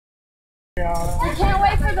I can't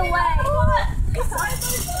wait for the way.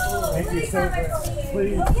 Thank you so much.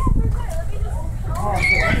 Please.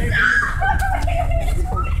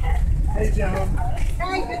 Hey, Joan.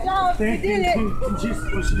 Hey, good job. Thank you.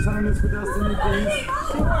 Will she sign this for Destiny, please?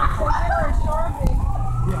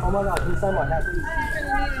 Yeah, oh my God, can you sign my hat, please?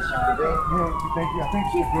 Thank you. I think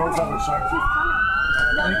the girls have a Sharpie.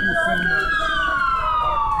 Thank you so much.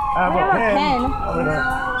 I have a pen.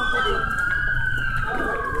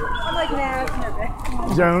 I'm like, nah, it's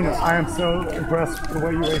nervous. Joan, I am so impressed with the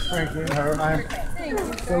way you raised Frankie and her. I'm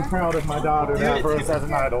so proud of my daughter to have her as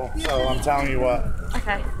an idol. So I'm telling you what.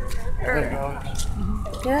 Okay. There you go.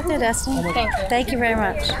 Get up there, Destiny. Thank you very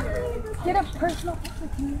much. Get a personal picture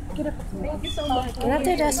with me. Get a thank you so much. Get up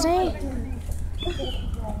there, Destiny.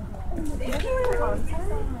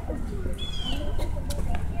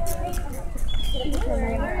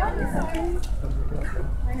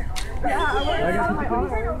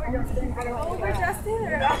 Over Justin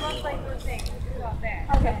or almost like the thing?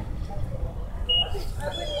 Okay. Can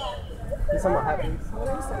you sign my hat, please?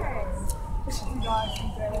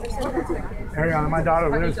 Ariana, my daughter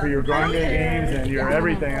lives for your Grande games and your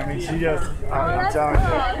everything. I mean, she just, I'm telling you,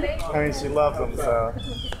 I mean, she loves them, so.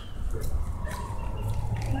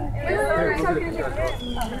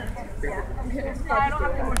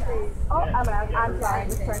 I'm trying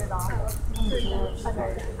to turn it off.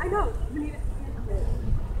 Okay. I know.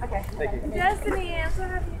 Okay. Thank you. Destiny, I'm so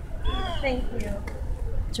happy. Thank you.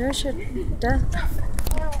 Georgia, We've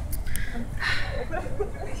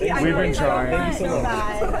been trying. Thank you so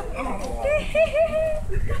much.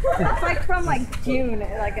 It's like from like June,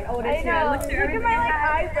 like an older year. Look at my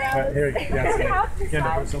like eyebrows. Here, yes. Get a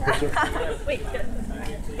personal picture. Wait.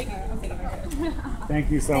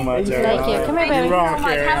 Thank you so much, Ariana. Thank you. Come here, baby. You're wrong, Have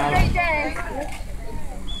a Ariana. great day.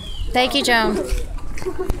 Thank you, Joan.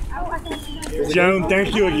 Joan,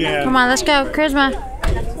 thank you again. Come on, let's go. Charisma.